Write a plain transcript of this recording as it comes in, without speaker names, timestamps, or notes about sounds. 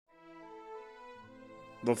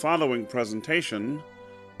The following presentation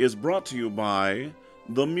is brought to you by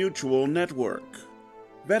the Mutual Network.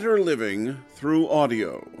 Better living through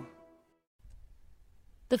audio.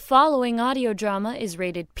 The following audio drama is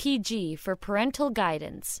rated PG for parental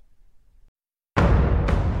guidance.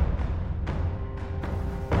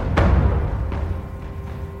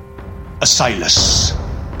 Silas,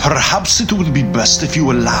 perhaps it would be best if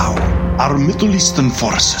you allow our Middle Eastern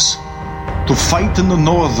forces to fight in the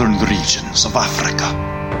northern regions of Africa.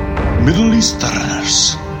 Middle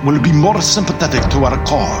Easterners will be more sympathetic to our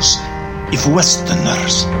cause if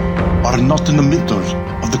Westerners are not in the middle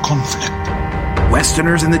of the conflict.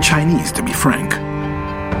 Westerners and the Chinese, to be frank.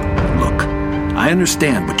 Look, I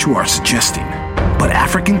understand what you are suggesting, but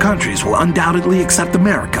African countries will undoubtedly accept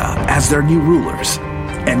America as their new rulers,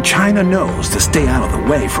 and China knows to stay out of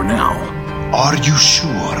the way for now. Are you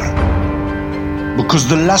sure? Because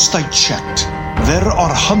the last I checked, there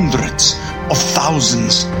are hundreds of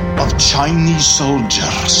thousands of Chinese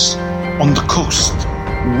soldiers on the coast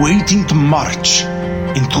waiting to march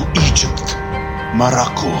into Egypt,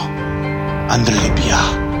 Morocco, and Libya.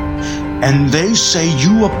 And they say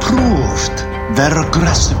you approved their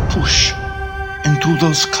aggressive push into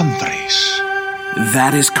those countries.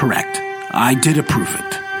 That is correct. I did approve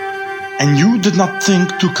it. And you did not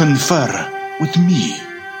think to confer with me.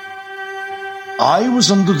 I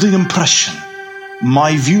was under the impression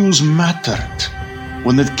my views mattered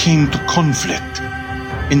when it came to conflict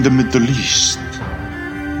in the Middle East.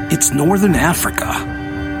 It's Northern Africa.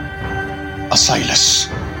 Silas,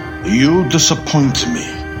 you disappoint me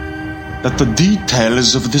that the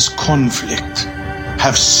details of this conflict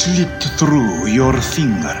have slipped through your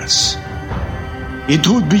fingers. It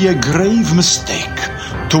would be a grave mistake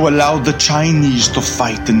to allow the Chinese to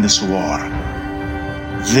fight in this war.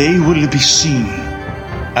 They will be seen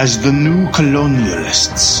as the new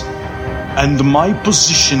colonialists, and my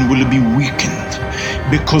position will be weakened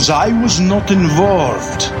because I was not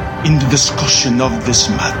involved in the discussion of this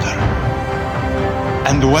matter.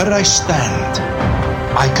 And where I stand,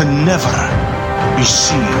 I can never be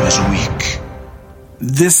seen as weak.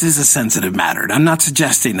 This is a sensitive matter, and I'm not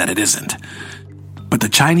suggesting that it isn't. But the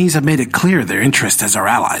Chinese have made it clear their interest as our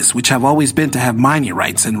allies, which have always been to have mining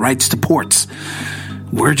rights and rights to ports.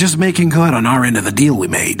 We're just making good on our end of the deal we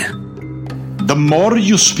made. The more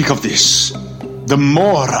you speak of this, the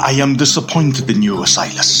more I am disappointed in you,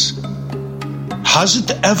 Silas. Has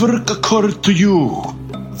it ever occurred to you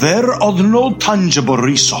there are no tangible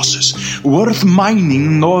resources worth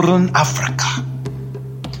mining Northern Africa?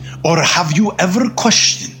 Or have you ever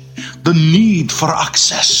questioned the need for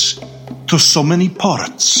access to so many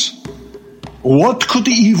ports? What could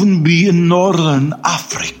even be in Northern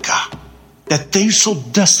Africa that they so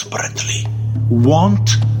desperately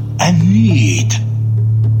want and need?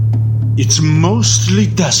 It's mostly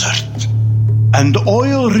desert, and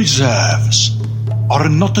oil reserves are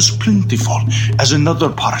not as plentiful as in other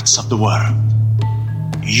parts of the world.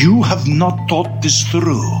 You have not thought this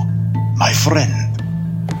through, my friend.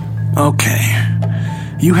 Okay,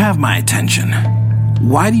 you have my attention.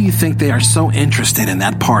 Why do you think they are so interested in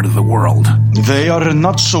that part of the world? They are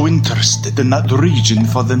not so interested in that region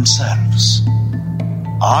for themselves.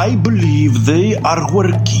 I believe they are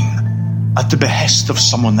working at the behest of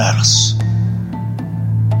someone else.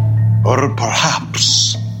 Or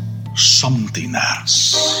perhaps something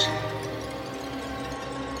else.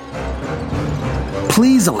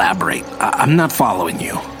 Please elaborate. I'm not following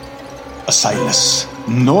you. Silas,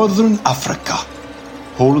 Northern Africa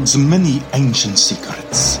holds many ancient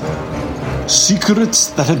secrets.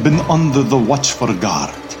 Secrets that have been under the watchful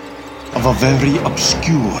guard of a very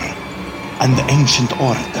obscure and ancient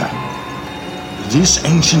order. This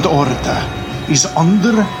ancient order is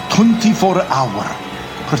under 24-hour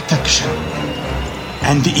protection.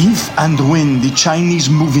 And if and when the Chinese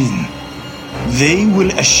move in, they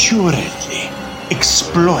will assuredly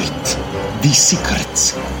exploit the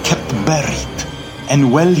secrets kept buried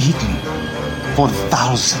and well hidden for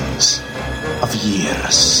thousands of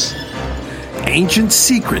years. Ancient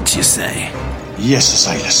secrets, you say? Yes,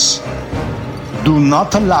 Silas. Do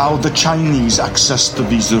not allow the Chinese access to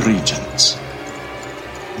these regions.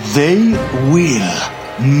 They will,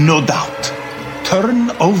 no doubt, turn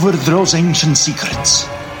over those ancient secrets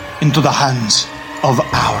into the hands of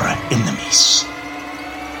our enemies.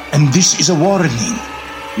 And this is a warning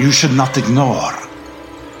you should not ignore.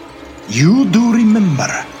 You do remember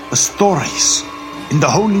the stories in the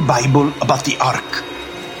Holy Bible about the Ark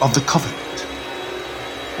of the Covenant.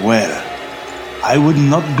 Well, I would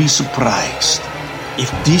not be surprised if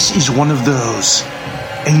this is one of those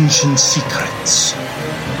ancient secrets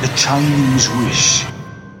the Chinese wish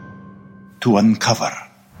to uncover.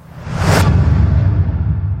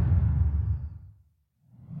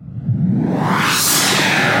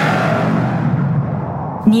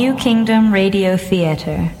 New Kingdom Radio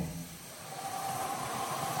Theater.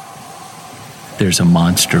 There's a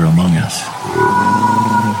monster among us.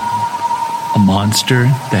 A monster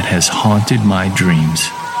that has haunted my dreams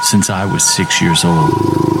since I was 6 years old.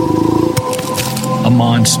 A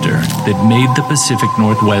monster that made the Pacific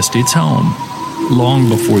Northwest its home long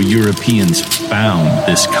before Europeans found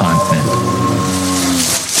this continent.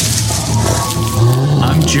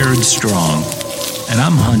 I'm Jared Strong, and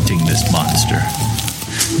I'm hunting this monster.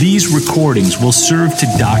 These recordings will serve to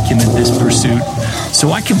document this pursuit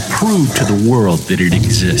so I can prove to the world that it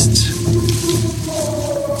exists.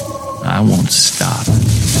 I won't stop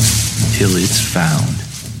till it's found.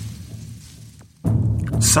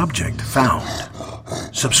 Subject found.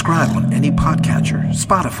 Subscribe on any podcatcher,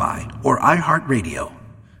 Spotify, or iHeartRadio.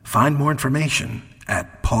 Find more information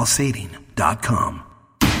at paulsading.com.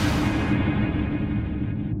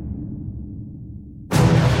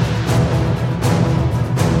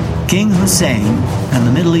 King Hussein and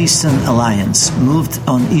the Middle Eastern Alliance moved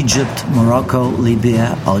on Egypt, Morocco,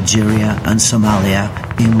 Libya, Algeria, and Somalia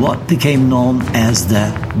in what became known as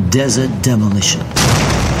the Desert Demolition.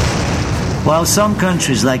 While some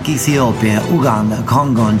countries like Ethiopia, Uganda,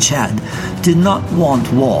 Congo, and Chad did not want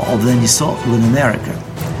war of any sort with America,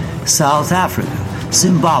 South Africa,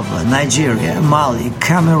 Zimbabwe, Nigeria, Mali,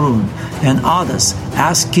 Cameroon, and others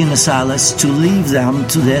asked King Silas to leave them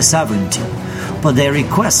to their sovereignty, but their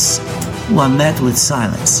requests were met with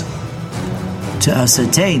silence. To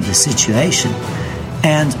ascertain the situation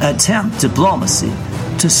and attempt diplomacy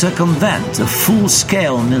to circumvent a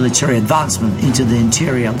full-scale military advancement into the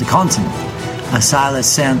interior of the continent, Silas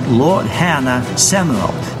sent Lord Hannah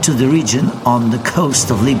Samuel to the region on the coast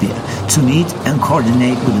of Libya to meet and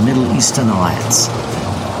coordinate with the Middle Eastern Alliance.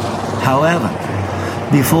 However,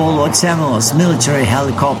 before Lord Samuel's military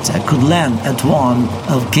helicopter could land at one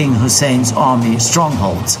of King Hussein's army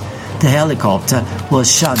strongholds, the helicopter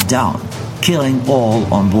was shot down, killing all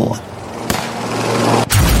on board.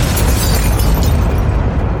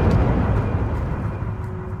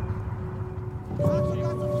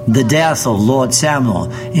 The death of Lord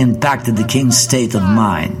Samuel impacted the king's state of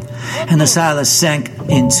mind, and Silas sank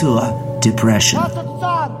into a depression.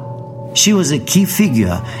 She was a key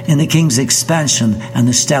figure in the king's expansion and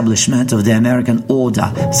establishment of the American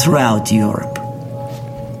order throughout Europe.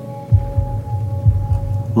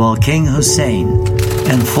 While King Hussein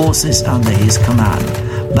and forces under his command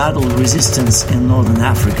battled resistance in northern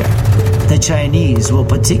Africa, the Chinese were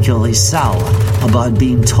particularly sour about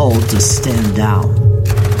being told to stand down.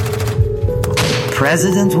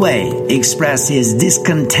 President Wei expressed his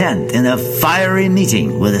discontent in a fiery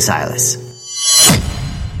meeting with Silas.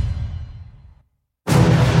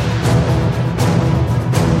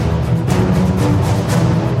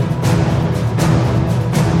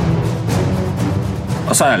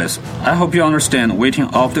 Silas, I hope you understand waiting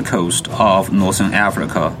off the coast of Northern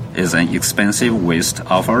Africa is an expensive waste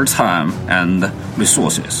of our time and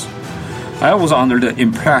resources. I was under the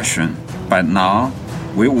impression by now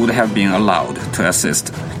we would have been allowed to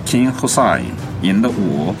assist King Hussein in the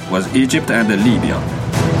war with Egypt and Libya.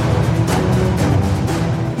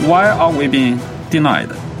 Why are we being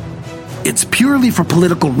denied? It's purely for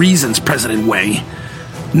political reasons, President Wei.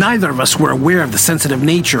 Neither of us were aware of the sensitive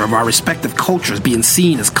nature of our respective cultures being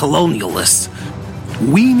seen as colonialists.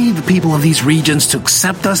 We need the people of these regions to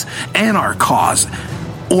accept us and our cause,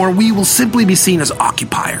 or we will simply be seen as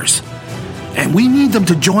occupiers. And we need them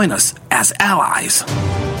to join us as allies.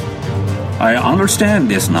 I understand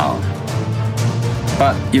this now.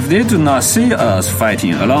 But if they do not see us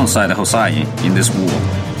fighting alongside Hussein in this war,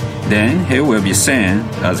 then he will be seen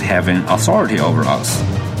as having authority over us.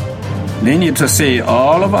 They need to see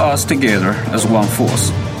all of us together as one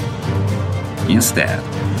force. Instead,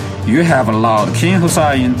 you have allowed King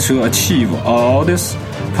Hussein to achieve all this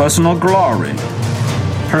personal glory.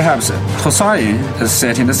 Perhaps Hussein is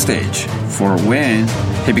setting the stage for when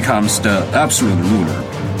he becomes the absolute ruler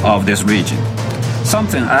of this region,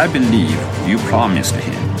 something I believe you promised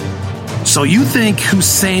him. So you think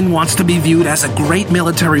Hussein wants to be viewed as a great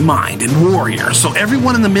military mind and warrior, so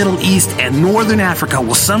everyone in the Middle East and Northern Africa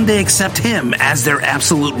will someday accept him as their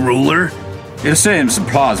absolute ruler? It seems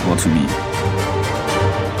plausible to me.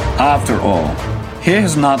 After all, he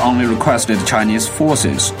has not only requested Chinese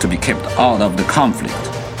forces to be kept out of the conflict,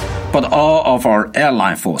 but all of our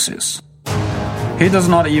allied forces. He does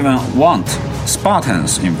not even want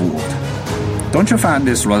Spartans involved. Don't you find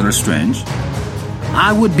this rather strange?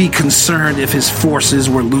 I would be concerned if his forces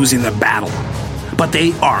were losing the battle, but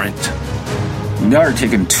they aren't. They are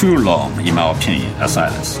taking too long, in my opinion,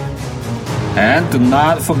 Silas. And do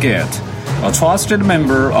not forget, a trusted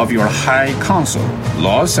member of your High Council,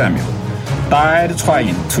 Lord Samuel, died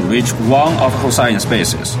trying to reach one of Hussein's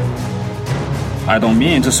bases. I don't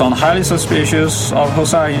mean to sound highly suspicious of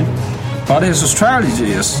Hussein, but his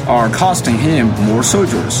strategies are costing him more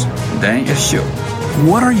soldiers than it should.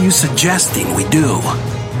 What are you suggesting we do?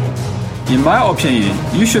 In my opinion,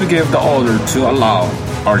 you should give the order to allow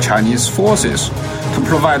our Chinese forces to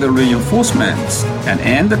provide the reinforcements and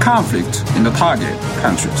end the conflict in the target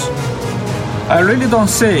countries. I really don't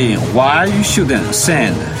see why you shouldn't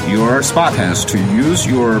send your Spartans to use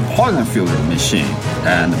your poison filter machine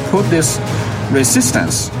and put this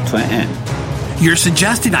resistance to an end. You're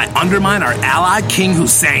suggesting I undermine our ally, King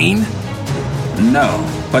Hussein? No,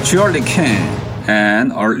 but you're the king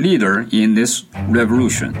and our leader in this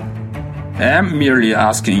revolution. I'm merely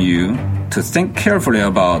asking you to think carefully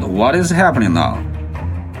about what is happening now.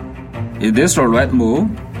 Is this the right move?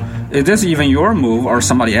 Is this even your move or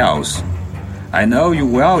somebody else? I know you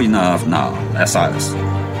well enough now, Asilas.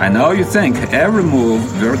 I know you think every move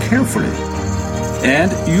very carefully, and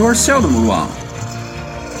you are seldom wrong.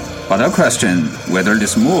 But I question whether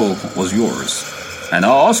this move was yours, and I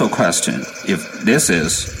also question if this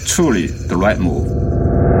is truly the right move.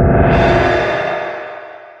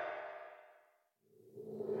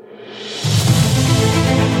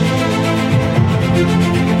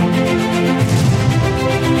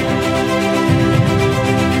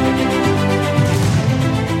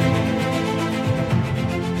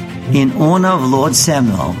 In honor of Lord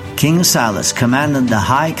Samuel, King Asilas commanded the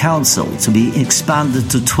High Council to be expanded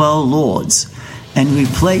to 12 lords and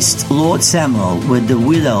replaced Lord Samuel with the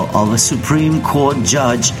widow of a Supreme Court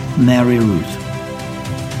judge, Mary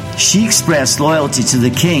Ruth. She expressed loyalty to the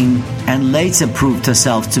king and later proved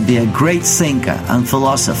herself to be a great thinker and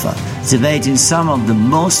philosopher, debating some of the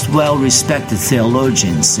most well-respected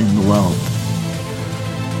theologians in the world.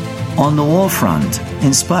 On the war front,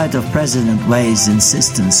 in spite of President Wei's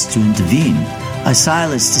insistence to intervene,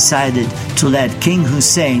 Asilas decided to let King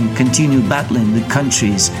Hussein continue battling the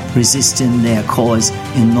countries resisting their cause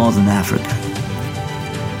in northern Africa.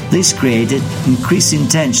 This created increasing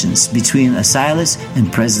tensions between Asilas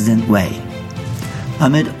and President Wei.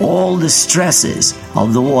 Amid all the stresses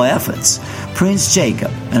of the war efforts, Prince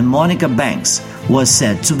Jacob and Monica Banks were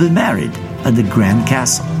said to be married at the Grand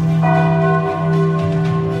Castle.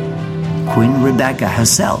 Queen Rebecca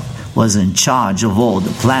herself was in charge of all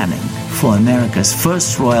the planning for America's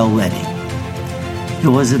first royal wedding. It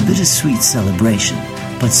was a bittersweet celebration,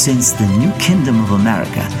 but since the new Kingdom of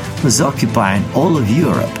America was occupying all of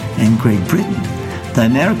Europe and Great Britain, the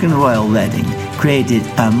American royal wedding created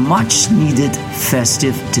a much-needed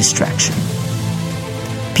festive distraction.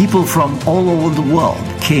 People from all over the world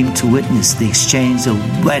came to witness the exchange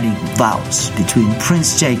of wedding vows between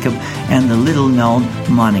Prince Jacob and the little-known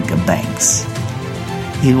Monica Banks.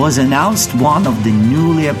 It was announced one of the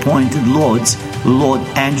newly appointed lords, Lord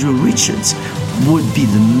Andrew Richards, would be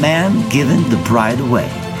the man giving the bride away,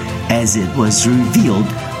 as it was revealed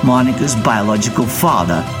Monica's biological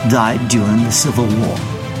father died during the Civil War.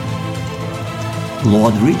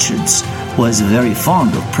 Lord Richards was very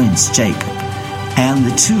fond of Prince Jacob, and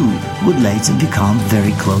the two would later become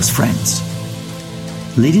very close friends.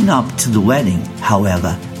 Leading up to the wedding,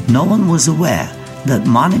 however, no one was aware that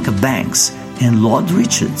Monica Banks and Lord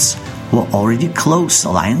Richards were already close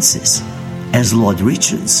alliances, as Lord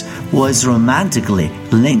Richards was romantically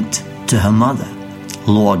linked to her mother,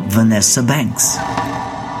 Lord Vanessa Banks.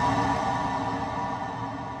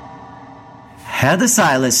 Had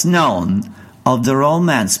Asilas known of the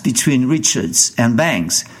romance between Richards and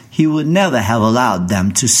Banks, he would never have allowed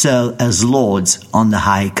them to serve as lords on the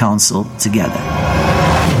High Council together.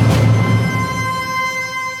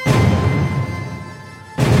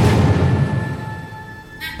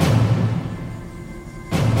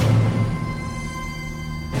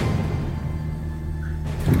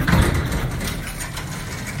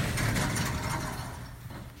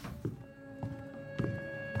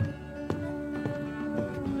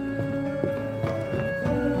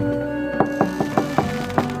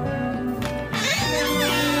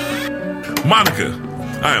 Monica,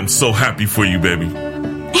 I am so happy for you, baby.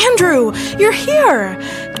 Andrew, you're here.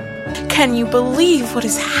 Can you believe what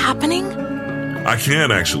is happening? I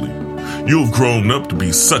can, actually. You have grown up to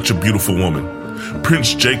be such a beautiful woman.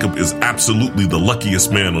 Prince Jacob is absolutely the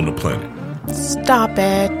luckiest man on the planet. Stop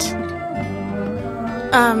it.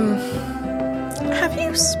 Have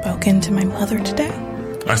you spoken to my mother today?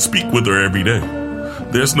 I speak with her every day.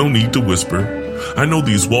 There's no need to whisper. I know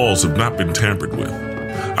these walls have not been tampered with.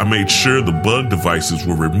 I made sure the bug devices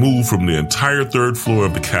were removed from the entire third floor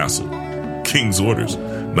of the castle. King's orders,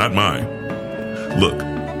 not mine. Look,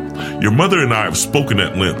 Your mother and I have spoken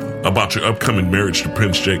at length about your upcoming marriage to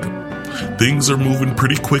Prince Jacob. Things are moving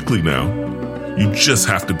pretty quickly now. You just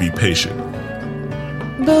have to be patient.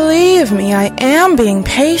 Believe me, I am being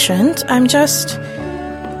patient. I'm just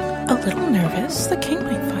a little nervous. The king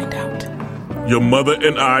might find out. Your mother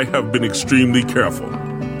and I have been extremely careful.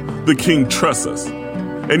 The king trusts us,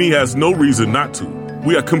 and he has no reason not to.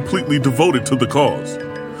 We are completely devoted to the cause.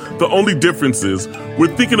 The only difference is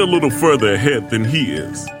we're thinking a little further ahead than he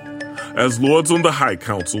is. As lords on the High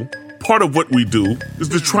Council, part of what we do is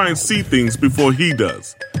to try and see things before he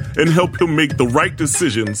does and help him make the right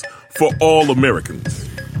decisions for all Americans.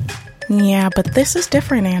 Yeah, but this is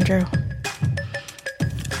different, Andrew.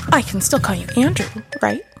 I can still call you Andrew,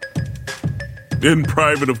 right? In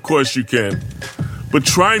private, of course you can. But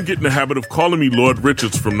try and get in the habit of calling me Lord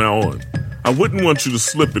Richards from now on. I wouldn't want you to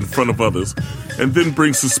slip in front of others and then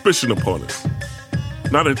bring suspicion upon us.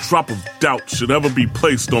 Not a drop of doubt should ever be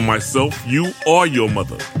placed on myself, you, or your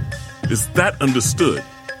mother. Is that understood?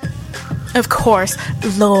 Of course,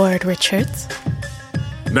 Lord Richards.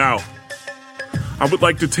 Now, I would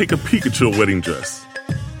like to take a peek at your wedding dress.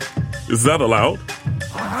 Is that allowed?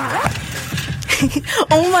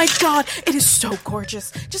 Oh my God, it is so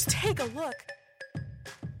gorgeous. Just take a look.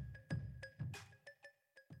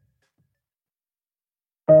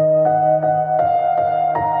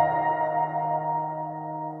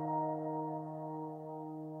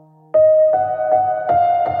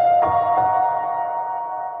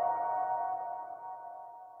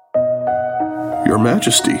 Your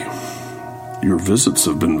Majesty, your visits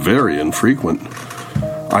have been very infrequent.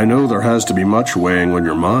 I know there has to be much weighing on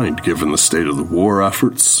your mind given the state of the war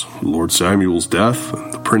efforts, Lord Samuel's death,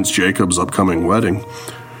 and the Prince Jacob's upcoming wedding.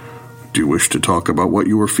 Do you wish to talk about what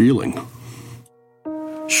you are feeling?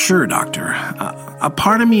 Sure, Doctor. A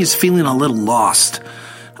part of me is feeling a little lost.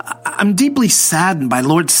 I'm deeply saddened by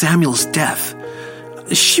Lord Samuel's death.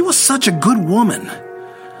 She was such a good woman.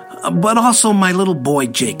 But also my little boy,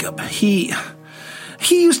 Jacob. He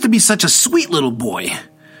used to be such a sweet little boy.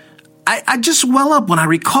 I just well up when I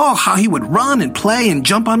recall how he would run and play and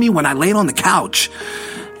jump on me when I laid on the couch.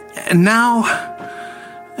 And now,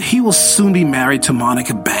 he will soon be married to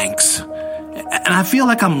Monica Banks. And I feel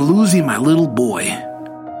like I'm losing my little boy.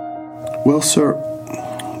 Well, sir,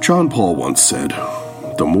 John Paul once said,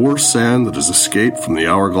 "The more sand that has escaped from the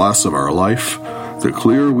hourglass of our life, the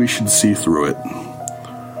clearer we should see through it."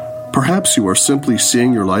 Perhaps you are simply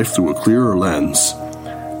seeing your life through a clearer lens,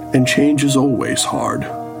 and change is always hard.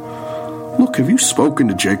 Look, have you spoken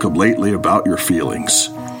to Jacob lately about your feelings?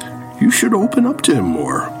 You should open up to him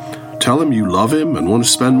more. Tell him you love him and want to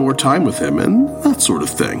spend more time with him and that sort of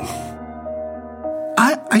thing.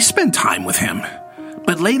 I spend time with him,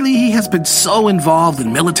 but lately he has been so involved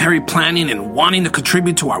in military planning and wanting to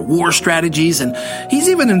contribute to our war strategies, and he's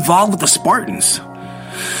even involved with the Spartans.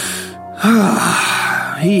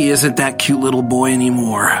 He isn't that cute little boy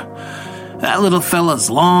anymore. That little fella's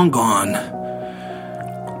long gone.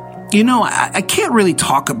 You know, I can't really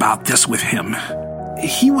talk about this with him.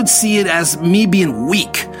 He would see it as me being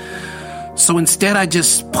weak. So instead, I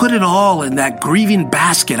just put it all in that grieving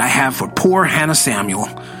basket I have for poor Hannah Samuel.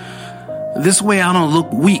 This way I don't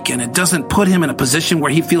look weak, and it doesn't put him in a position where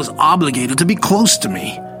he feels obligated to be close to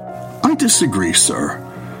me. I disagree, sir.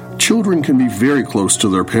 Children can be very close to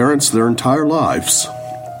their parents their entire lives.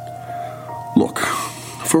 Look,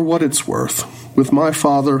 for what it's worth, with my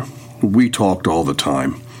father, we talked all the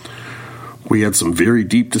time. We had some very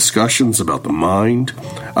deep discussions about the mind,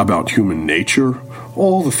 about human nature,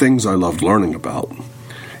 all the things I loved learning about.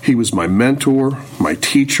 He was my mentor, my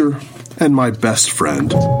teacher, and my best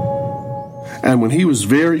friend. And when he was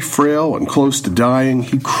very frail and close to dying,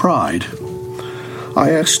 he cried.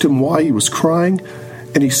 I asked him why he was crying,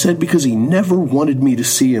 and he said because he never wanted me to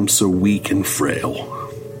see him so weak and frail.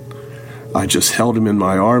 I just held him in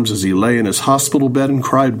my arms as he lay in his hospital bed and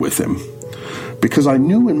cried with him, because I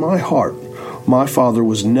knew in my heart my father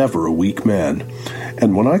was never a weak man,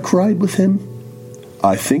 and when I cried with him,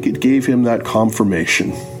 I think it gave him that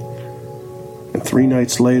confirmation. And 3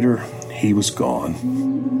 nights later, he was gone.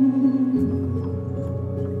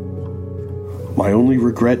 My only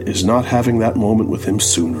regret is not having that moment with him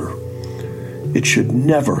sooner. It should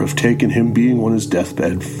never have taken him being on his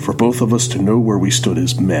deathbed for both of us to know where we stood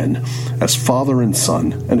as men, as father and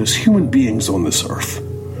son, and as human beings on this earth.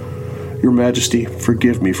 Your Majesty,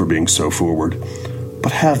 forgive me for being so forward,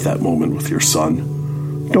 but have that moment with your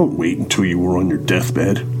son. Don't wait until you are on your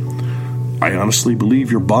deathbed. I honestly believe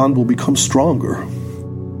your bond will become stronger.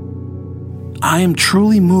 I am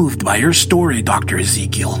truly moved by your story, Dr.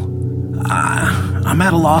 Ezekiel. I'm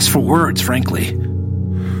at a loss for words, frankly.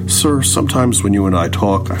 Sir, sometimes when you and I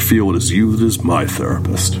talk, I feel it is you that is my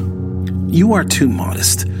therapist. You are too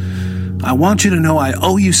modest. I want you to know I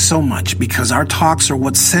owe you so much because our talks are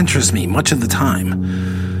what centers me much of the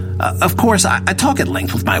time. Of course, I talk at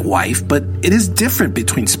length with my wife, but it is different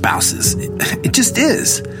between spouses. It just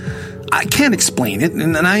is. I can't explain it,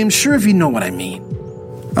 and I am sure if you know what I mean.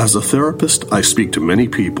 As a therapist, I speak to many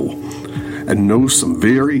people and know some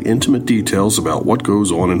very intimate details about what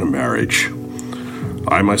goes on in a marriage.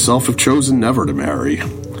 I myself have chosen never to marry,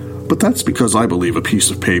 but that's because I believe a piece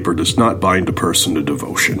of paper does not bind a person to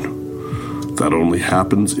devotion. That only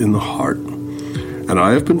happens in the heart. And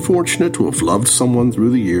I have been fortunate to have loved someone through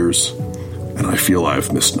the years, and I feel I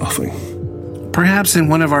have missed nothing. Perhaps in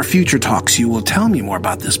one of our future talks you will tell me more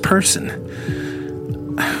about this person.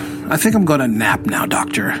 I think I'm going to nap now,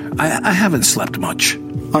 Doctor. I haven't slept much.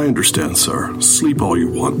 I understand, sir. Sleep all you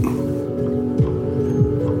want.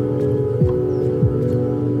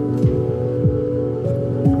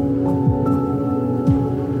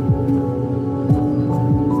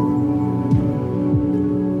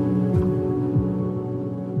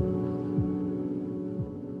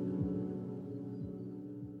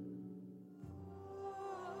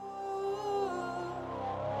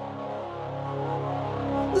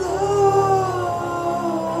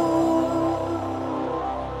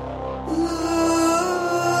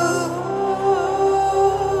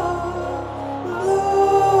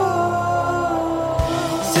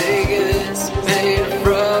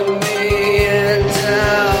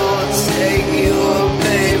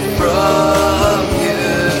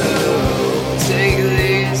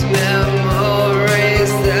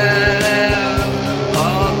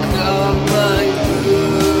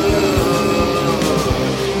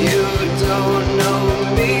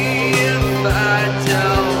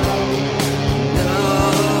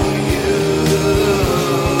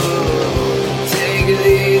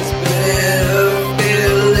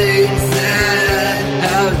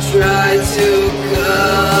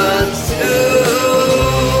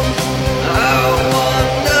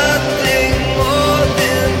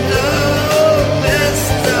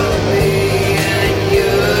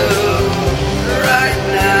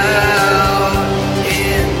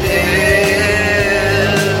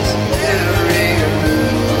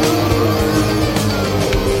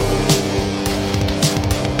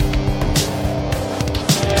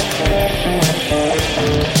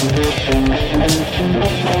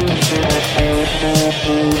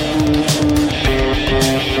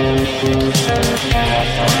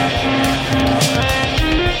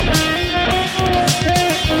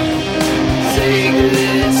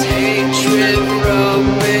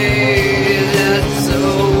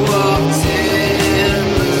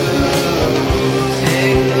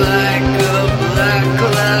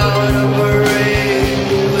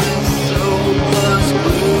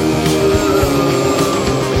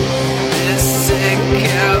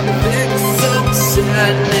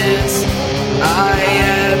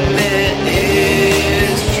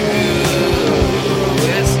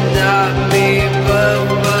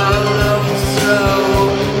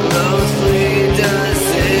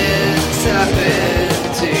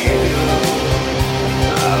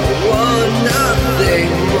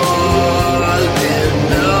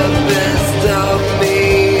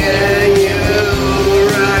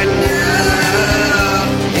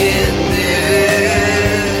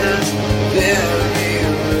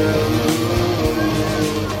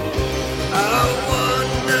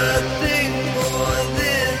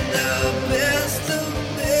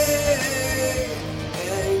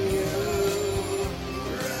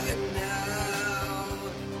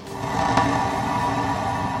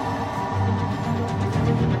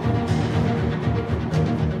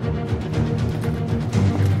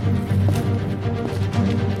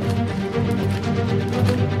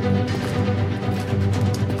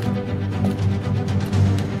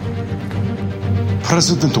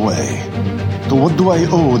 President Wei, to what do I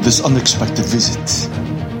owe this unexpected visit?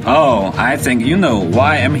 Oh, I think you know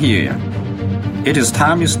why I'm here. It is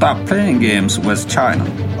time you stop playing games with China.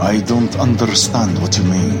 I don't understand what you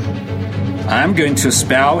mean. I'm going to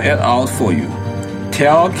spell it out for you.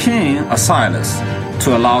 Tell King Asilas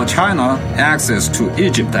to allow China access to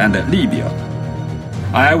Egypt and Libya.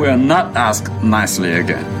 I will not ask nicely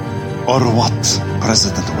again. Or what,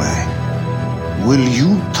 President Wei? Will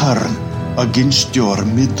you turn against your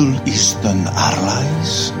Middle Eastern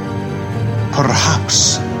allies?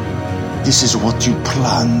 Perhaps this is what you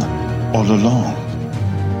planned all along,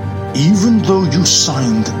 even though you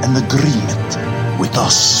signed an agreement with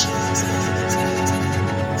us.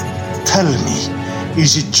 Tell me,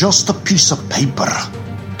 is it just a piece of paper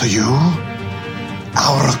to you,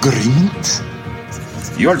 our agreement?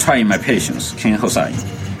 You are trying my patience, King Hossein.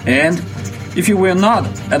 And if you will not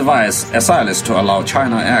advise Asilas to allow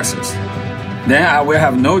China access, then I will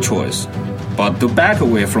have no choice but to back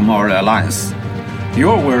away from our alliance.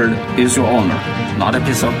 Your word is your honor, not a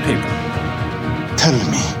piece of paper. Tell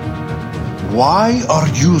me, why are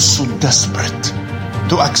you so desperate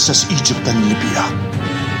to access Egypt and Libya?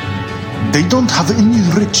 They don't have any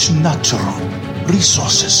rich natural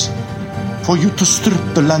resources for you to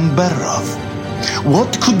strip the land bare of.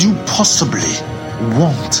 What could you possibly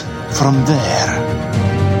want from there?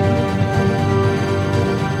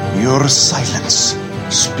 Your silence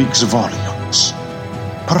speaks volumes.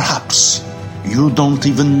 Perhaps you don't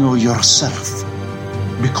even know yourself,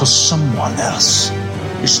 because someone else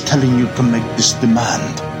is telling you to make this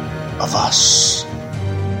demand of us.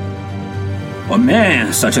 A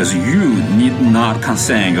man such as you need not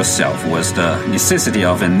concern yourself with the necessity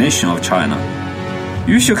of a nation of China.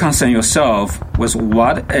 You should concern yourself with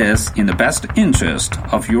what is in the best interest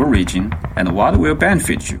of your region and what will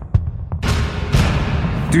benefit you.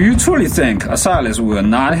 Do you truly think Asilas will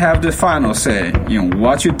not have the final say in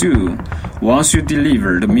what you do once you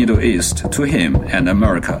deliver the Middle East to him and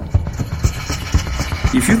America?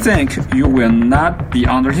 If you think you will not be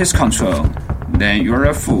under his control, then you're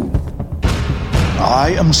a fool.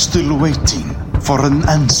 I am still waiting for an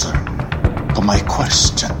answer to my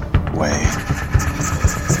question, Wei.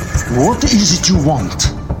 What is it you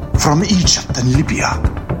want from Egypt and Libya?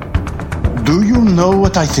 Do you know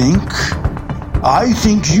what I think? I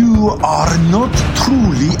think you are not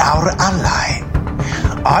truly our ally.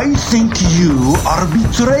 I think you are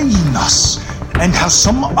betraying us and have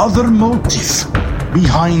some other motive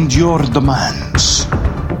behind your demands.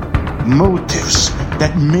 Motives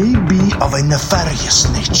that may be of a nefarious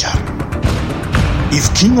nature. If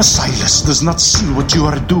King Asilas does not see what you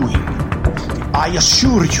are doing, I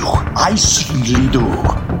assure you, I certainly do.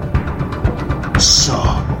 So,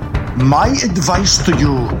 my advice to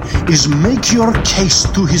you is make your case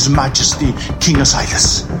to His Majesty, King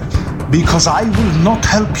Asilas, because I will not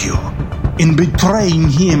help you in betraying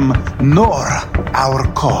him nor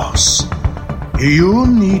our cause. You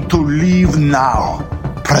need to leave now,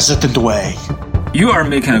 President Wei. You are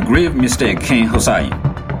making a grave mistake, King Hossein.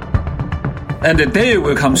 And the day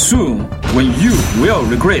will come soon when you will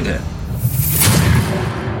regret it.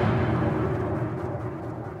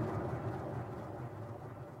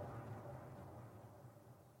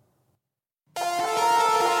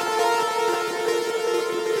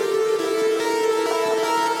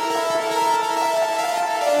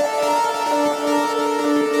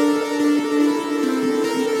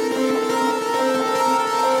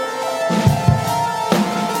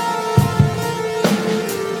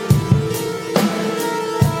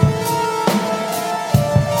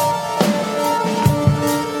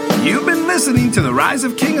 Listening to The Rise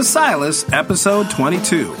of King Asilas, Episode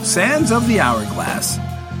 22, Sands of the Hourglass,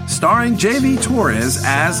 starring J.V. Torres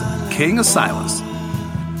as King Asilas,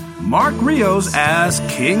 Mark Rios as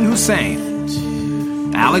King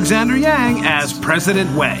Hussein, Alexander Yang as President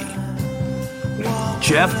Wei,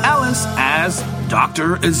 Jeff Ellis as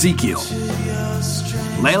Dr. Ezekiel,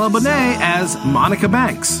 Layla Bonet as Monica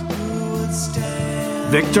Banks,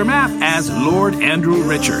 Victor Mapp as Lord Andrew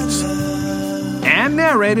Richards, and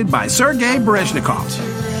narrated by Sergei Berezhnikov.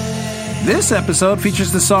 This episode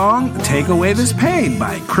features the song Take Away This Pain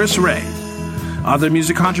by Chris Ray. Other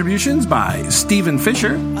music contributions by Stephen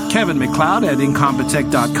Fisher, Kevin McLeod at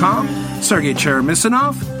Incompetech.com, Sergei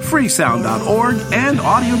Cheremisinov, Freesound.org, and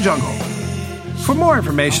Audio Jungle. For more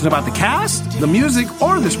information about the cast, the music,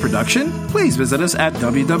 or this production, please visit us at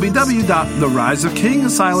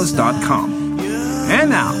www.theriseofkingasilas.com. And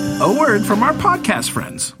now, a word from our podcast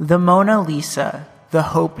friends. The Mona Lisa, the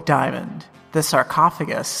Hope Diamond, the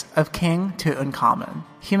sarcophagus of King Tutankhamun.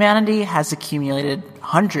 Humanity has accumulated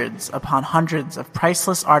hundreds upon hundreds of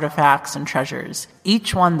priceless artifacts and treasures,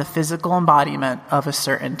 each one the physical embodiment of a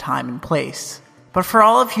certain time and place. But for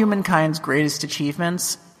all of humankind's greatest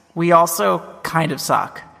achievements, we also kind of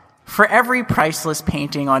suck. For every priceless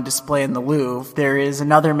painting on display in the Louvre, there is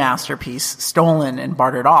another masterpiece stolen and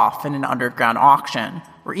bartered off in an underground auction,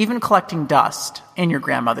 or even collecting dust in your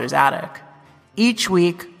grandmother's attic. Each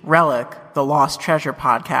week, Relic, the Lost Treasure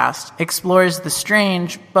podcast, explores the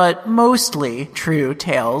strange, but mostly true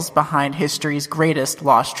tales behind history's greatest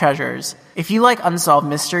lost treasures. If you like unsolved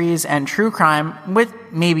mysteries and true crime, with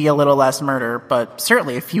maybe a little less murder, but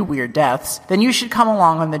certainly a few weird deaths, then you should come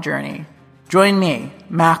along on the journey. Join me,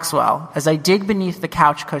 Maxwell, as I dig beneath the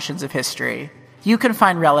couch cushions of history. You can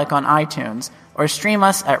find Relic on iTunes, or stream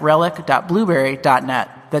us at relic.blueberry.net.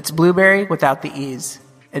 That's Blueberry without the E's.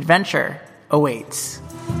 Adventure awaits.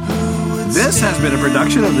 Who would This has been a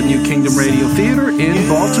production of the New Kingdom Radio Theater in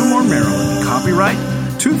Baltimore, Maryland. Copyright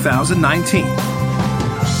 2019.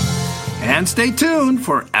 And stay tuned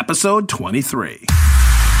for episode 23.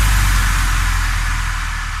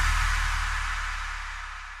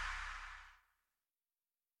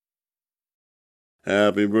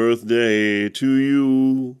 Happy birthday to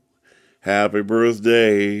you. Happy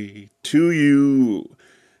birthday to you.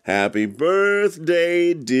 Happy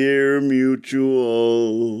birthday, dear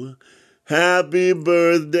Mutual. Happy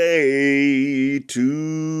birthday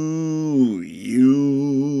to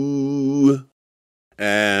you.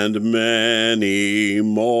 And many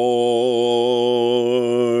more.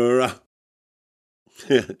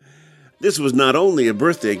 This was not only a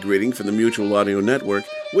birthday greeting from the Mutual Audio Network,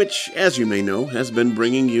 which, as you may know, has been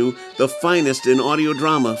bringing you the finest in audio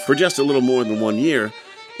drama for just a little more than 1 year.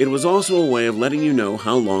 It was also a way of letting you know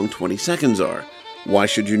how long 20 seconds are. Why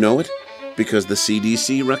should you know it? Because the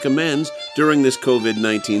CDC recommends, during this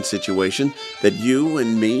COVID-19 situation, that you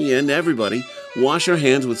and me and everybody wash our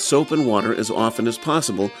hands with soap and water as often as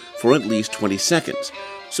possible for at least 20 seconds.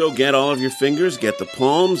 So get all of your fingers, get the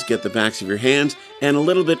palms, get the backs of your hands, and a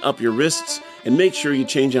little bit up your wrists, and make sure you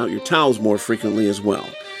change out your towels more frequently as well.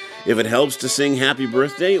 If it helps to sing Happy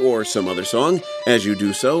Birthday or some other song, as you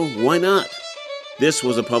do so, why not? This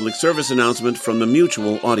was a public service announcement from the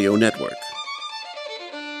Mutual Audio Network.